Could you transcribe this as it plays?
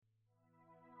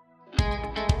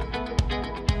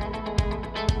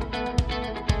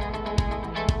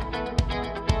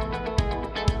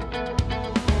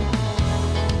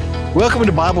Welcome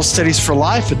to Bible Studies for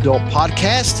Life Adult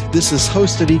Podcast. This is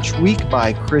hosted each week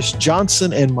by Chris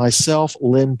Johnson and myself,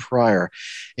 Lynn Pryor.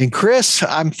 And Chris,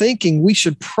 I'm thinking we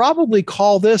should probably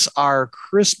call this our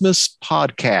Christmas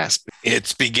podcast.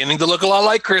 It's beginning to look a lot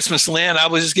like Christmas, Lynn. I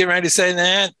was just getting ready to say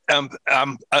that.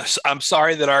 I'm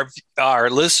sorry that our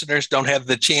listeners don't have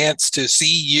the chance to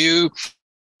see you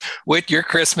with your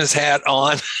Christmas hat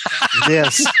on.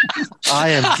 Yes, I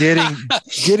am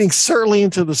getting certainly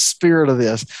into the spirit of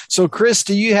this. So, Chris,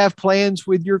 do you have plans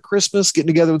with your Christmas, getting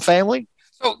together with family?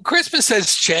 So Christmas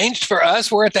has changed for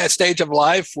us. We're at that stage of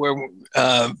life where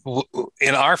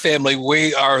in our family,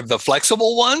 we are the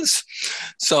flexible ones.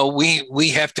 So we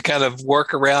have to kind of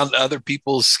work around other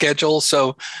people's schedules.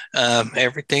 So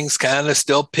everything's kind of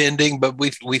still pending, but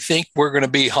we think we're going to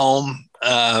be home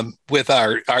with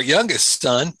our youngest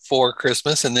son for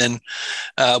Christmas. And then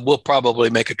we'll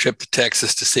probably make a trip to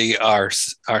Texas to see our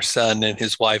son and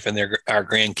his wife and our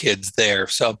grandkids there.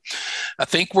 So I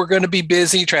think we're going to be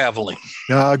busy traveling.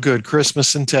 Good.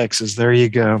 Christmas in Texas. There you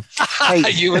go.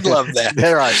 Hey, you would love that.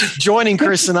 All right. Joining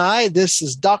Chris and I, this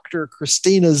is Dr.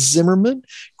 Christina Zimmerman.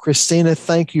 Christina,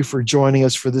 thank you for joining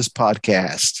us for this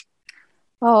podcast.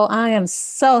 Oh, I am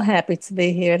so happy to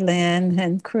be here, Lynn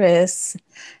and Chris.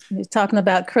 You're talking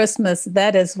about Christmas.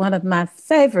 That is one of my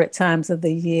favorite times of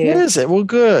the year. Is it? Well,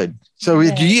 good. So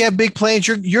do you have big plans?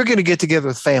 You're going to get together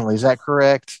with family. Is that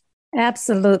correct?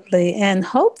 Absolutely. And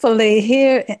hopefully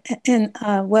here in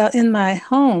my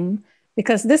home,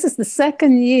 because this is the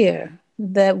second year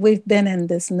that we've been in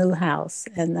this new house.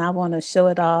 And I want to show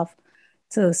it off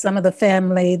to some of the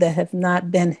family that have not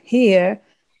been here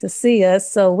to see us.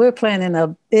 So we're planning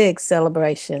a big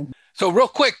celebration. So real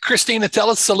quick, Christina, tell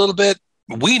us a little bit.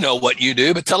 We know what you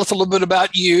do, but tell us a little bit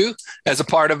about you as a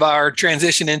part of our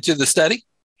transition into the study.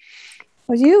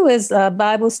 Well, you is a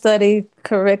Bible study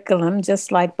curriculum,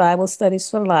 just like Bible Studies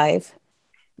for Life,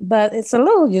 but it's a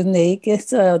little unique.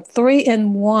 It's a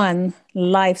 3-in-1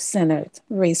 life-centered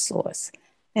resource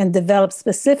and developed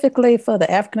specifically for the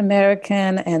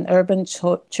African-American and urban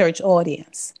church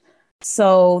audience.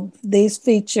 So these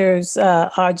features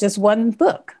are just one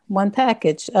book, one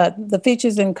package. The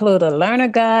features include a learner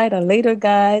guide, a leader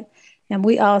guide, and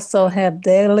we also have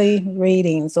daily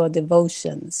readings or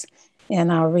devotions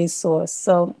in our resource.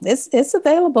 So it's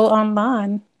available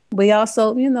online. We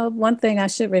also, one thing I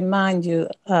should remind you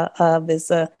of is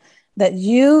that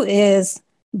you is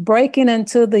breaking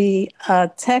into the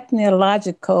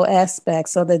technological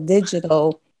aspects of the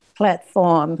digital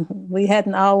platform. We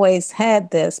hadn't always had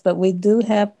this, but we do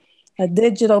have a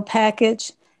digital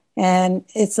package, and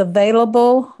it's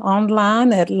available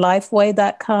online at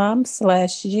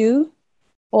lifeway.com/you,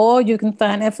 or you can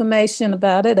find information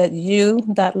about it at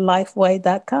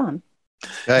you.lifeway.com.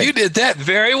 Okay. You did that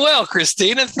very well,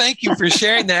 Christina. Thank you for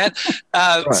sharing that.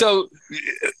 Right. So,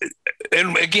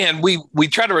 and again, we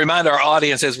try to remind our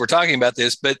audience as we're talking about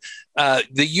this, but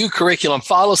the U curriculum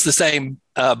follows the same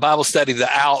Bible study, the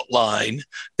outline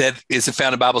that is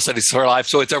found in Bible Studies for Life.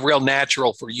 So it's a real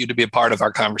natural for you to be a part of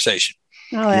our conversation.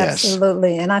 Oh,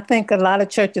 absolutely. Yes. And I think a lot of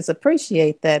churches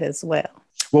appreciate that as well.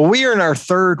 Well, we are in our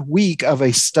third week of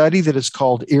a study that is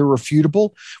called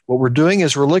Irrefutable. What we're doing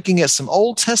is we're looking at some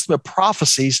Old Testament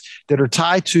prophecies that are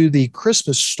tied to the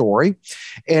Christmas story,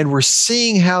 and we're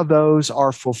seeing how those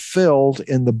are fulfilled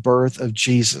in the birth of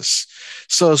Jesus.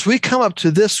 So as we come up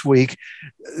to this week,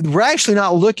 we're actually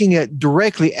not looking at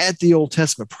directly at the Old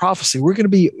Testament prophecy. We're going to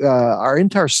be, our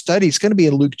entire study is going to be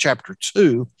in Luke chapter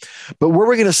 2, but what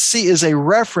we're going to see is a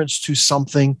reference to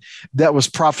something that was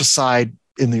prophesied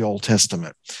in the Old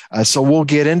Testament. So we'll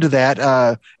get into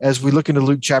that as we look into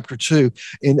Luke chapter 2.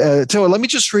 And let me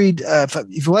just read, if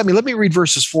you let me read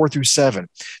verses 4-7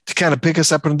 to kind of pick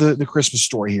us up into the Christmas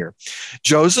story here.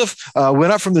 Joseph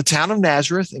went up from the town of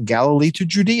Nazareth in Galilee to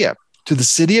Judea, to the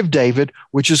city of David,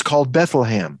 which is called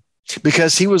Bethlehem,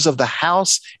 because he was of the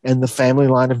house and the family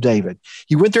line of David.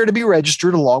 He went there to be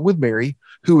registered along with Mary,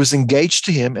 who was engaged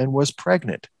to him and was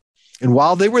pregnant. And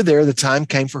while they were there, the time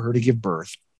came for her to give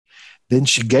birth. Then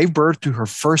she gave birth to her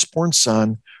firstborn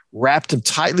son, wrapped him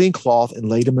tightly in cloth, and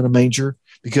laid him in a manger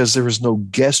because there was no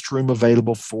guest room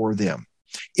available for them.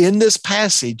 In this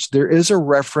passage, there is a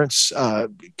reference,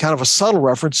 kind of a subtle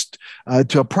reference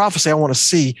to a prophecy I want to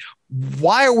see.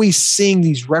 Why are we seeing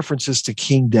these references to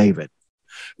King David?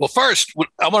 Well, first,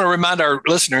 I want to remind our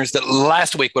listeners that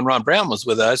last week when Ron Brown was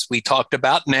with us, we talked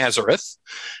about Nazareth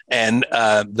and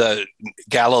the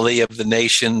Galilee of the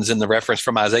nations and the reference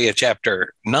from Isaiah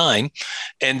chapter 9.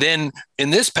 And then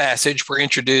in this passage, we're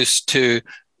introduced to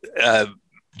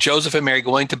Joseph and Mary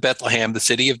going to Bethlehem, the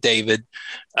city of David,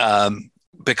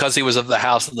 because he was of the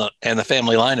house and the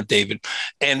family line of David.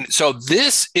 And so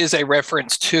this is a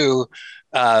reference to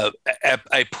a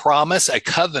promise, a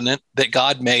covenant that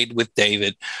God made with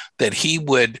David, that he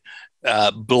would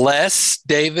bless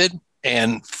David,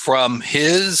 and from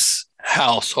his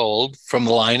household, from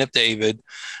the line of David,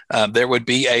 there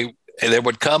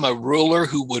would come a ruler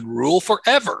who would rule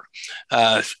forever.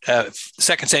 2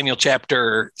 Samuel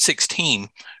chapter 16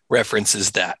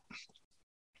 references that.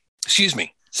 Excuse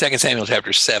me, 2 Samuel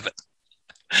chapter 7.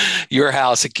 Your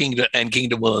house and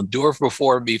kingdom will endure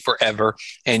before me forever,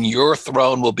 and your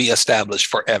throne will be established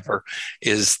forever,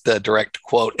 is the direct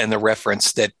quote and the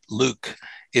reference that Luke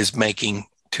is making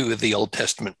to the Old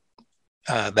Testament,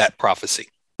 that prophecy.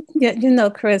 Yeah,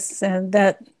 Chris, and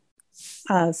that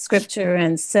scripture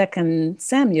in 2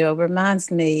 Samuel reminds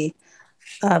me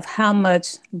of how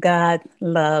much God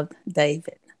loved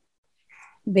David.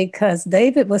 Because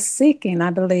David was seeking,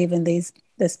 I believe, in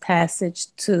this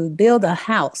passage to build a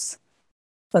house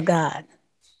for God.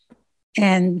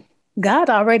 And God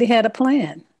already had a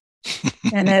plan.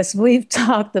 And as we've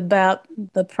talked about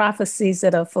the prophecies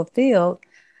that are fulfilled,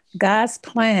 God's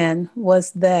plan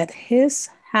was that his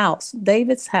house,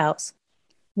 David's house,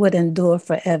 would endure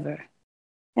forever.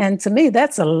 And to me,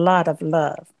 that's a lot of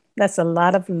love. That's a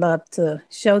lot of love to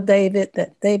show David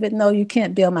that, David, no, you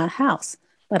can't build my house,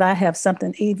 but I have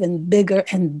something even bigger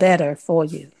and better for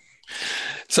you.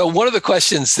 So one of the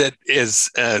questions that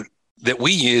is that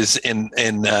we use in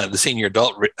the senior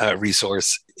adult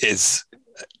resource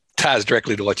ties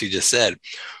directly to what you just said.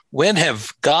 When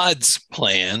have God's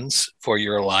plans for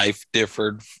your life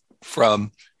differed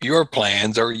from your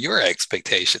plans or your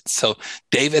expectations? So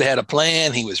David had a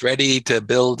plan. He was ready to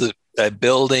build a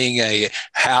building, a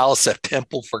house, a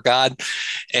temple for God.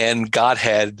 And God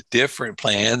had different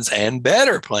plans and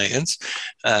better plans.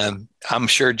 I'm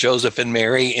sure Joseph and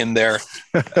Mary in their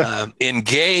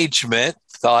engagement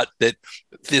thought that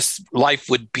this life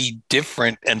would be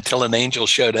different until an angel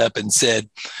showed up and said,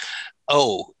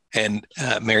 oh, and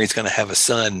Mary's going to have a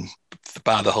son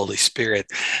by the Holy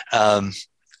Spirit.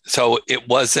 So it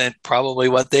wasn't probably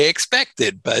what they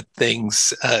expected, but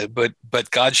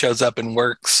but God shows up and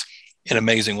works in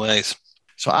amazing ways.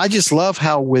 So I just love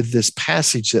how with this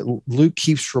passage that Luke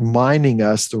keeps reminding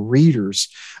us, the readers,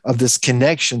 of this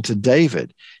connection to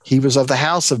David. He was of the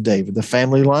house of David, the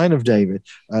family line of David.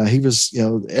 He was,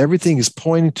 everything is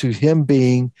pointing to him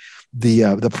being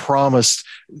the promised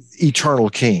eternal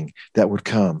king that would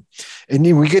come. And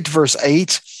then we get to verse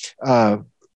 8.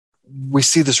 We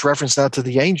see this reference now to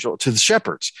the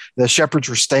shepherds. The shepherds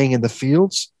were staying in the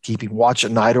fields, keeping watch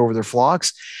at night over their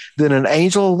flocks. Then an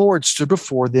angel of the Lord stood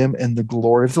before them, and the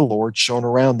glory of the Lord shone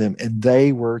around them, and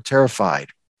they were terrified.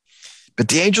 But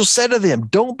the angel said to them,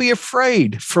 "Don't be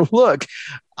afraid, for look,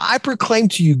 I proclaim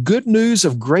to you good news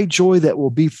of great joy that will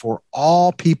be for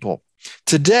all people.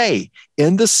 Today,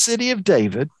 in the city of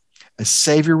David, a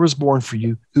Savior was born for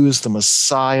you, who is the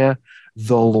Messiah,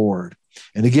 the Lord."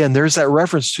 And again, there's that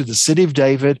reference to the city of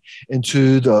David and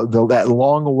to that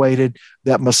long-awaited,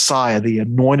 that Messiah, the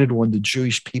anointed one the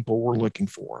Jewish people were looking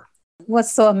for.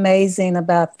 What's so amazing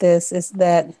about this is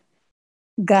that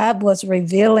God was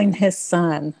revealing his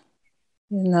son,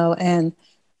 and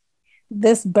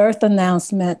this birth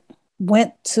announcement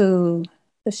went to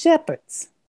the shepherds.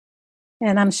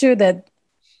 And I'm sure that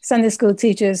Sunday school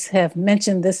teachers have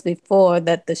mentioned this before,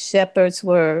 that the shepherds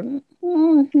were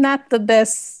not the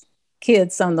best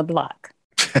kids on the block.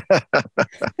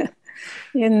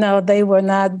 They were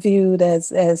not viewed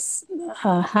as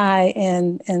high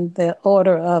in the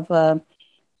order of,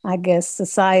 I guess,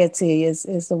 society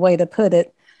is the way to put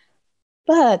it.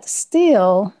 But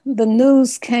still, the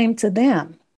news came to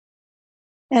them.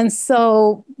 And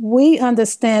so we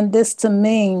understand this to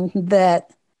mean that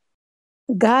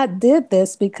God did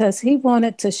this because he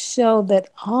wanted to show that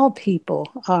all people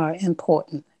are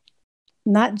important.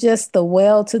 Not just the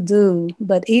well-to-do,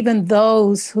 but even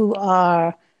those who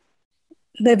are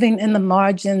living in the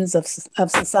margins of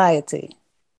society.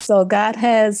 So God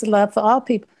has love for all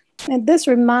people. And this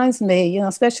reminds me,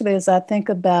 especially as I think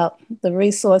about the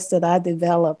resource that I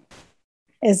developed,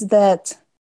 is that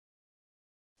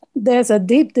there's a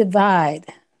deep divide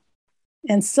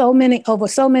over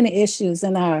so many issues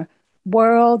in our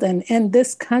world and in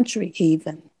this country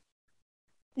even.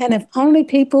 And if only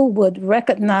people would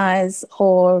recognize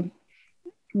or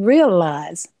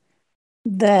realize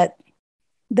that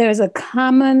there's a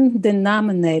common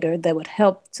denominator that would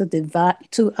help to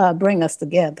bring us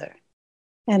together.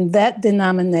 And that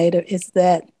denominator is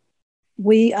that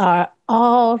we are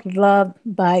all loved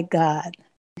by God.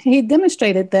 He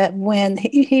demonstrated that when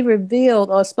he revealed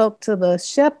or spoke to the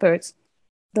shepherds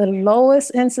the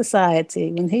lowest in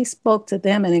society, when he spoke to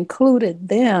them and included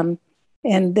them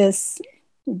in this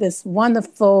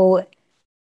wonderful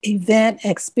event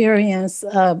experience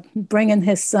of bringing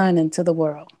his son into the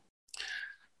world.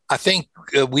 I think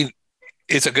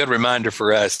it's a good reminder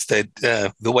for us that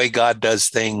the way God does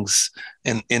things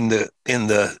in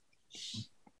the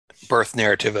birth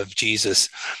narrative of Jesus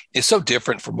is so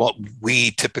different from what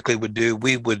we typically would do.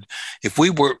 We would, if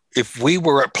we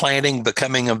were planning the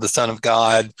coming of the Son of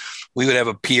God, we would have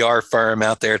a PR firm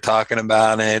out there talking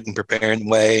about it and preparing the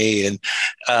way, and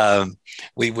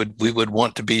we would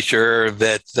want to be sure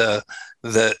that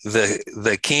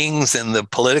the kings and the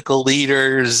political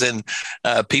leaders and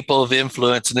people of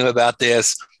influence knew about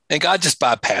this. And God just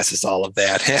bypasses all of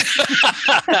that.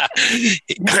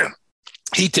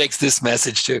 He takes this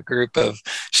message to a group of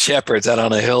shepherds out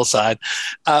on a hillside.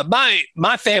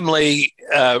 My family,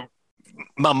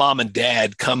 my mom and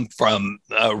dad come from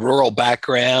a rural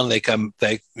background. They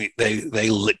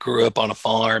grew up on a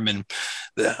farm, and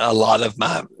a lot of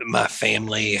my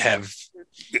family have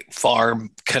farm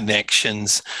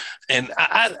connections. And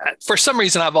I for some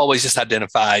reason, I've always just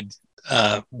identified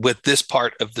with this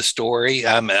part of the story.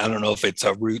 I don't know if it's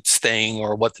a roots thing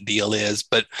or what the deal is,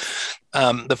 but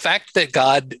the fact that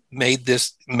God made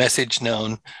this message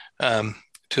known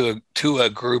to a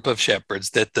group of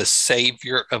shepherds that the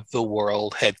Savior of the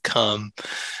world had come,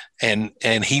 and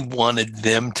he wanted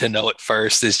them to know it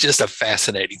first, is just a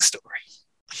fascinating story.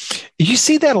 You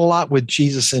see that a lot with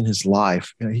Jesus in his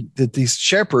life. That these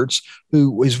shepherds,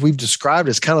 who, as we've described,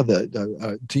 as kind of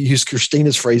the to use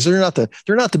Christina's phrase, they're not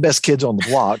the best kids on the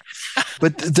block,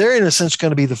 but they're in a sense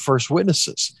going to be the first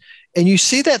witnesses. And you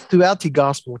see that throughout the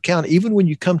gospel account, even when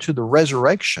you come to the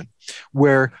resurrection,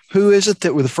 where who is it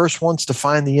that were the first ones to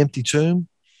find the empty tomb?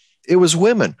 It was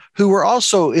women who were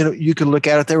also, you could look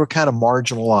at it, they were kind of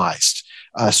marginalized,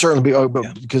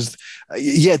 because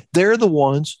yet they're the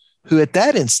ones who at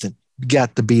that instant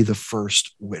got to be the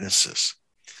first witnesses.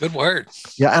 Good word.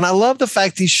 Yeah. And I love the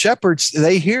fact these shepherds,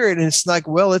 they hear it and it's like,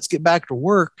 well, let's get back to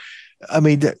work. I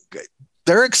mean,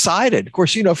 they're excited. Of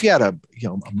course, if you had a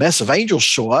mess of angels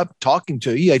show up talking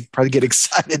to you, I'd probably get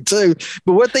excited too.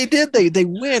 But what they did, they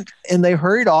went and they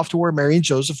hurried off to where Mary and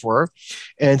Joseph were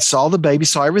and saw the baby,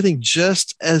 saw everything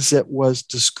just as it was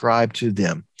described to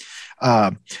them.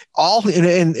 And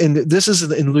this is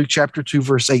in Luke chapter 2,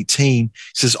 verse 18. It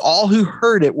says, all who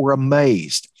heard it were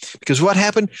amazed, because what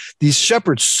happened? These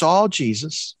shepherds saw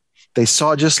Jesus. They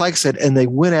saw, just like I said, and they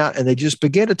went out and they just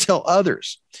began to tell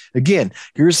others. Again,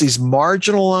 here's these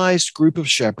marginalized group of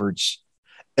shepherds,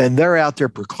 and they're out there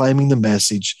proclaiming the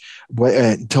message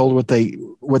and told what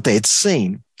they had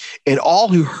seen. And all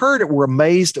who heard it were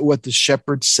amazed at what the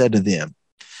shepherds said to them.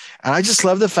 And I just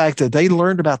love the fact that they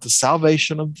learned about the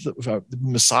salvation of the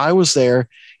Messiah was there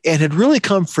and had really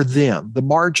come for them, the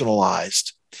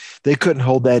marginalized. They couldn't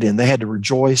hold that in. They had to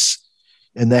rejoice,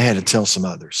 and they had to tell some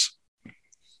others.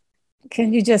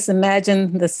 Can you just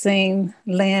imagine the scene,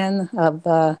 Lynn,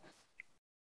 of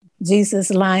Jesus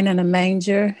lying in a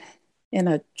manger in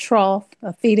a trough,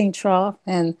 a feeding trough,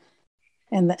 and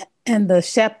the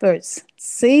shepherds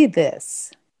see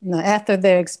this. After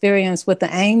their experience with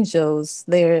the angels,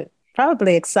 they're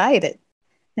probably excited.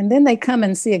 And then they come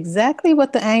and see exactly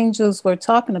what the angels were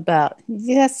talking about.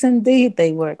 Yes, indeed,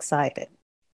 they were excited.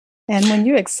 And when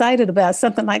you're excited about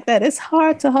something like that, it's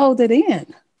hard to hold it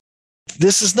in.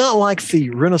 This is not like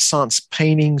the Renaissance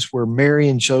paintings where Mary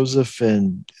and Joseph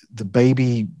and the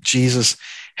baby Jesus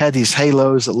had these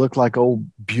halos that looked like old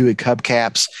Buick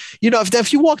hubcaps.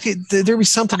 If you walked, there'd be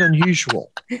something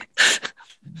unusual.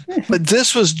 But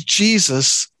this was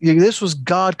Jesus. This was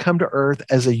God come to earth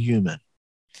as a human.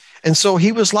 And so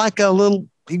he was like literally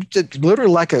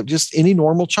like just any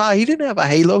normal child. He didn't have a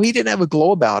halo. He didn't have a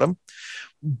glow about him.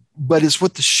 But it's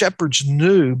what the shepherds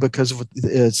knew because of what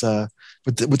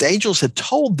the angels had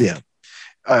told them.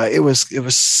 It was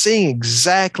seeing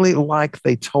exactly like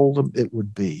they told them it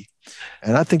would be.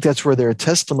 And I think that's where their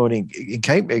testimony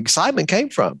excitement came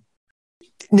from.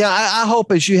 Now, I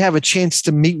hope as you have a chance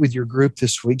to meet with your group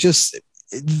this week,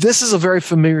 this is a very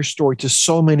familiar story to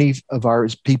so many of our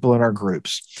people in our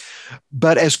groups.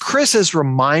 But as Chris has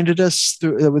reminded us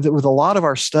with a lot of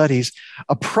our studies,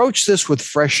 approach this with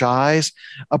fresh eyes.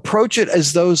 Approach it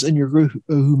as those in your group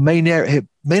who may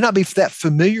not be that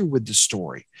familiar with the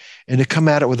story, and to come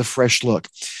at it with a fresh look.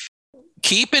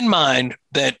 Keep in mind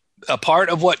that a part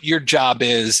of what your job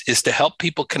is to help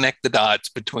people connect the dots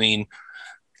between,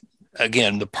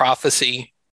 again, the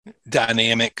prophecy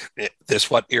dynamic. That's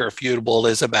what Irrefutable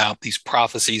is about, these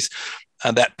prophecies,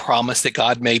 that promise that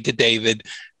God made to David,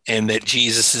 and that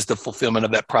Jesus is the fulfillment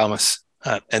of that promise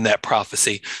and that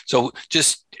prophecy. So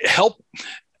just help.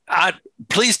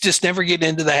 Please just never get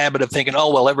into the habit of thinking,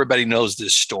 oh, well, everybody knows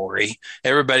this story.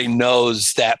 Everybody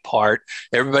knows that part.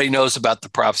 Everybody knows about the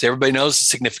prophecy. Everybody knows the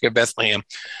significance of Bethlehem.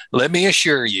 Let me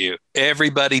assure you,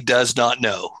 everybody does not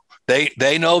know.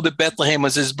 They know that Bethlehem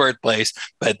was his birthplace,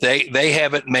 but they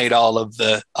haven't made all of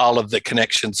the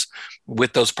connections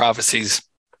with those prophecies.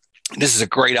 This is a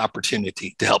great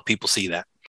opportunity to help people see that.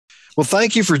 Well,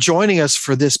 thank you for joining us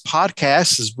for this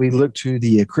podcast as we look to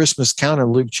the Christmas count in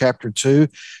Luke chapter 2.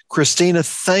 Christina,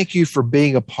 thank you for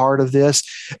being a part of this.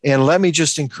 And let me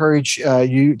just encourage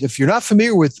you, if you're not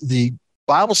familiar with the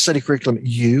Bible study curriculum,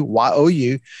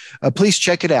 YOU, please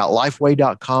check it out,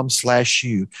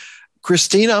 lifeway.com/U.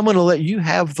 Christina, I'm going to let you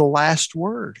have the last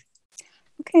word.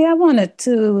 Okay, I wanted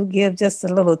to give just a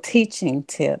little teaching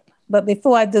tip. But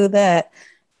before I do that,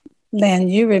 Len,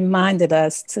 you reminded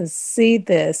us to see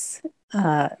this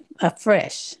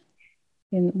afresh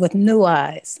with new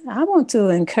eyes. I want to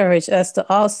encourage us to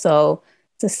also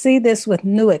to see this with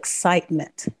new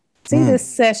excitement. See this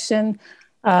session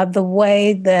the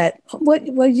way that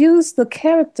we'll use the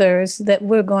characters that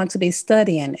we're going to be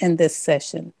studying in this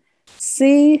session.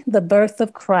 See the birth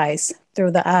of Christ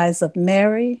through the eyes of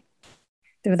Mary,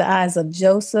 through the eyes of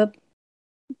Joseph,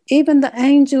 even the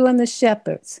angel and the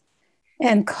shepherds.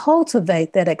 And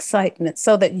cultivate that excitement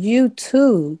so that you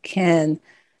too can,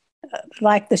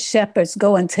 like the shepherds,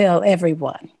 go and tell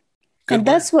everyone. Good and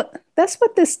that's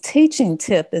what this teaching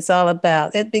tip is all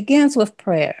about. It begins with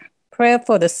prayer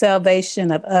for the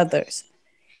salvation of others.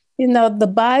 You know, the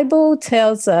Bible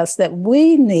tells us that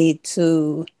we need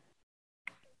to,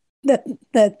 that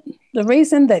the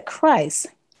reason that Christ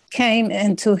came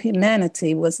into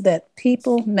humanity was that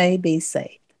people may be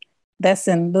saved. That's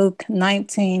in Luke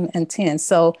 19:10.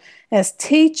 So as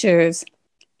teachers,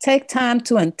 take time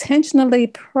to intentionally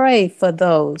pray for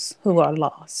those who are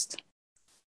lost.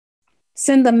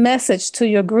 Send a message to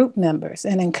your group members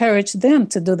and encourage them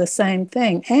to do the same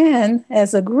thing. And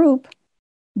as a group,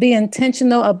 be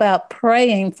intentional about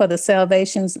praying for the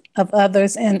salvations of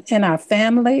others in our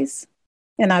families,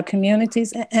 in our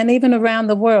communities, and even around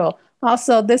the world.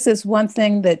 Also, this is one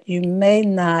thing that you may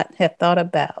not have thought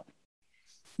about.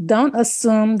 Don't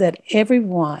assume that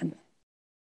everyone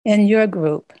in your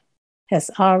group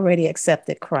has already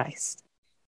accepted Christ.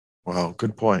 Wow,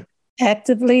 good point.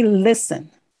 Actively listen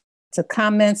to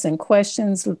comments and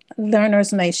questions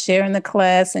learners may share in the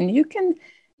class, and you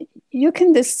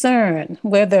can discern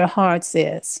where their hearts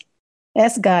is.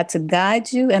 Ask God to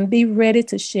guide you and be ready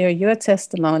to share your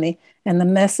testimony and the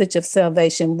message of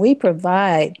salvation. We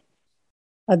provide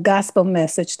a gospel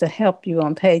message to help you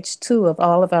on page 2 of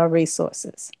all of our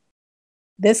resources.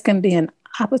 This can be an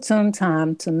opportune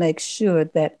time to make sure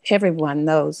that everyone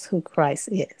knows who Christ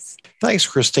is. Thanks,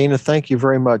 Christina. Thank you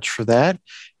very much for that.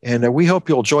 And we hope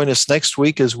you'll join us next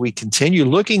week as we continue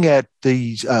looking at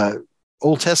these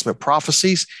Old Testament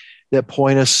prophecies that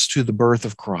point us to the birth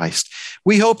of Christ.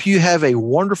 We hope you have a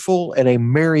wonderful and a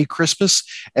Merry Christmas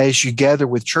as you gather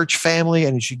with church family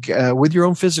and as you with your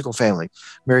own physical family.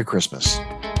 Merry Christmas.